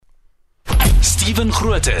Stephen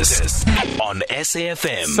Grootes on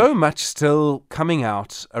SAFM. So much still coming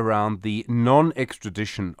out around the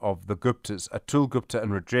non-extradition of the Guptas, Atul Gupta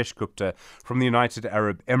and Rajesh Gupta from the United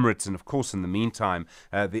Arab Emirates. And of course, in the meantime,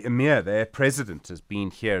 the Emir, their president, has been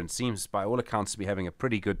here and seems by all accounts to be having a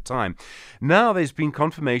pretty good time. Now there's been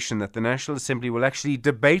confirmation that the National Assembly will actually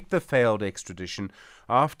debate the failed extradition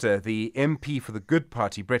after the MP for the Good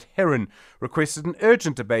Party, Bret Herron, requested an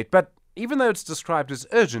urgent debate. But even though it's described as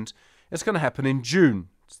urgent, it's going to happen in June.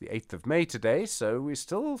 It's the 8th of May today, so we're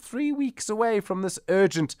still 3 weeks away from this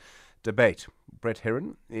urgent debate. Bret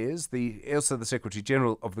Herron is also the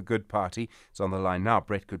Secretary-General of the Good Party. It's on the line now.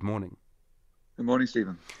 Bret, good morning. Good morning,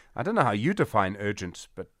 Stephen. I don't know how you define urgent,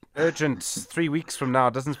 but urgent 3 weeks from now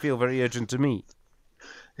doesn't feel very urgent to me.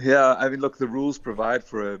 Yeah, I mean, look, the rules provide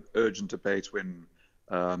for an urgent debate when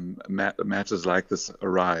matters like this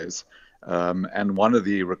arise. And one of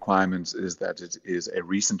the requirements is that it is a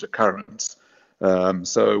recent occurrence.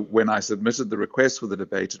 So when I submitted the request for the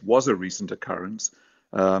debate, it was a recent occurrence.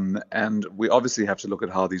 And we obviously have to look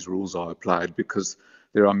at how these rules are applied, because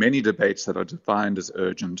there are many debates that are defined as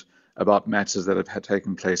urgent about matters that have had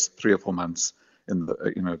taken place 3 or 4 months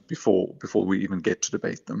before we even get to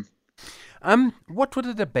debate them. What would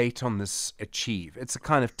a debate on this achieve? It's a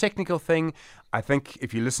kind of technical thing. I think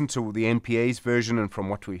if you listen to the NPA's version and from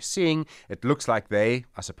what we're seeing, it looks like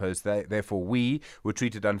therefore we, were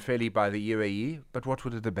treated unfairly by the UAE. But what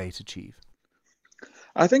would a debate achieve?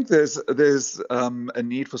 I think there's a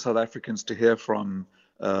need for South Africans to hear from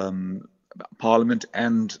Parliament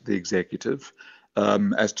and the executive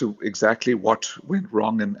as to exactly what went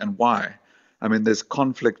wrong and why. I mean, there's a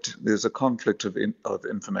conflict of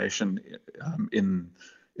information in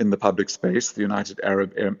the public space. The United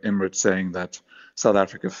Arab Emirates saying that South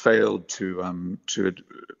Africa failed to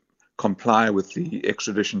comply with the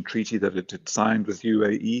extradition treaty that it had signed with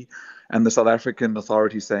UAE, and the South African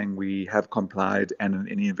authorities saying we have complied, and in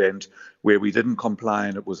any event where we didn't comply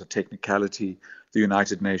and it was a technicality, the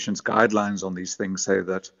United Nations guidelines on these things say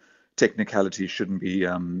that technicality shouldn't be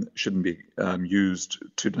used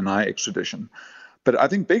to deny extradition. But I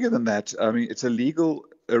think bigger than that, I mean, it's a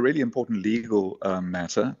really important legal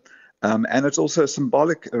matter, and it's also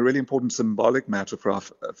a really important symbolic matter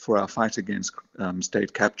for our fight against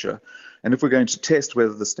state capture. And if we're going to test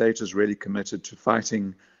whether the state is really committed to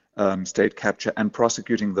fighting state capture and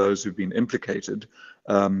prosecuting those who've been implicated,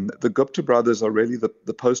 the Gupta brothers are really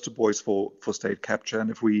the poster boys for state capture. And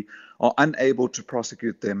if we are unable to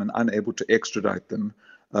prosecute them and unable to extradite them,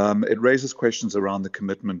 it raises questions around the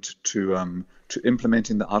commitment to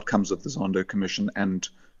implementing the outcomes of the Zondo Commission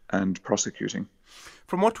and prosecuting.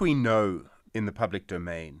 From what we know in the public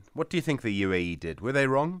domain, what do you think the UAE did? Were they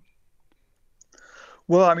wrong?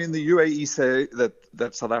 Well, I mean, the UAE say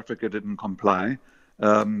that South Africa didn't comply.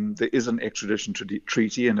 There is an extradition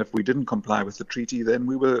treaty, and if we didn't comply with the treaty, then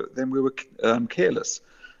we were careless.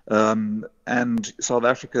 And South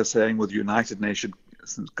Africa saying, well, the United Nations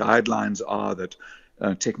guidelines are that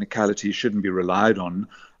technicality shouldn't be relied on,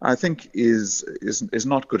 I think is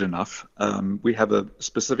not good enough. We have a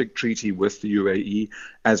specific treaty with the UAE,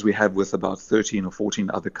 as we have with about 13 or 14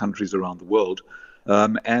 other countries around the world,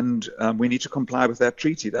 and we need to comply with that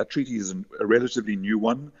treaty. That treaty is a relatively new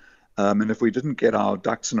one. And if we didn't get our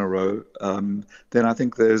ducks in a row, then I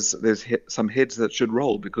think there's some heads that should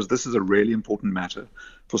roll, because this is a really important matter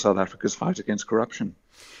for South Africa's fight against corruption.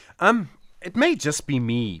 It may just be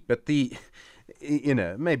me, but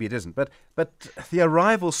maybe it isn't. But the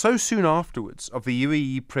arrival so soon afterwards of the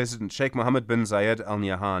UAE President Sheikh Mohammed bin Zayed Al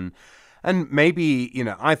Nahyan, and maybe,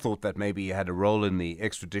 I thought that maybe he had a role in the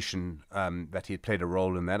extradition, that he had played a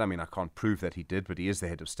role in that. I mean, I can't prove that he did, but he is the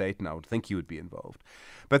head of state, and I would think he would be involved.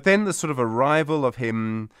 But then the sort of arrival of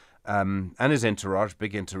him and his entourage,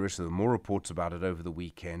 big entourage, there were more reports about it over the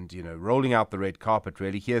weekend, rolling out the red carpet,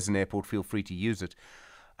 really. Here's an airport, feel free to use it.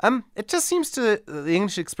 It just seems to, the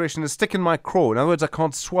English expression is stick in my craw. In other words, I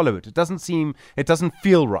can't swallow it. It doesn't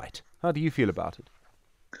feel right. How do you feel about it?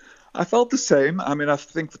 I felt the same. I mean, I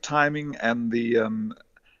think the timing and the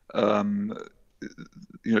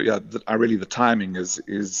timing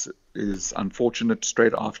is unfortunate.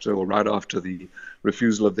 Straight after or right after the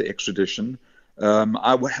refusal of the extradition, when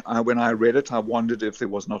I read it, I wondered if there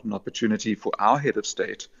was not an opportunity for our head of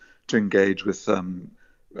state to engage with the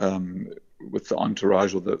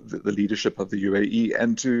entourage or the leadership of the UAE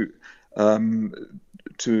and to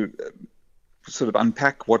sort of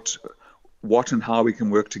unpack what and how we can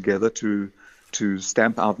work together to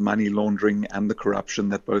stamp out money laundering and the corruption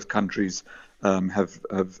that both countries have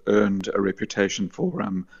earned a reputation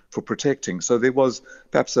for protecting. So there was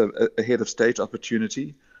perhaps a head of state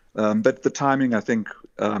opportunity But the timing, I think,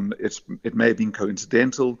 it may have been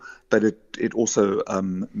coincidental, but it also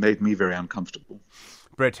made me very uncomfortable.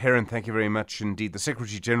 Bret Herron, thank you very much indeed. The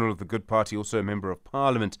Secretary General of the Good Party, also a Member of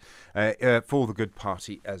Parliament for the Good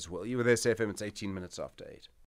Party as well. You were there, SFM, it's 18 minutes after 8.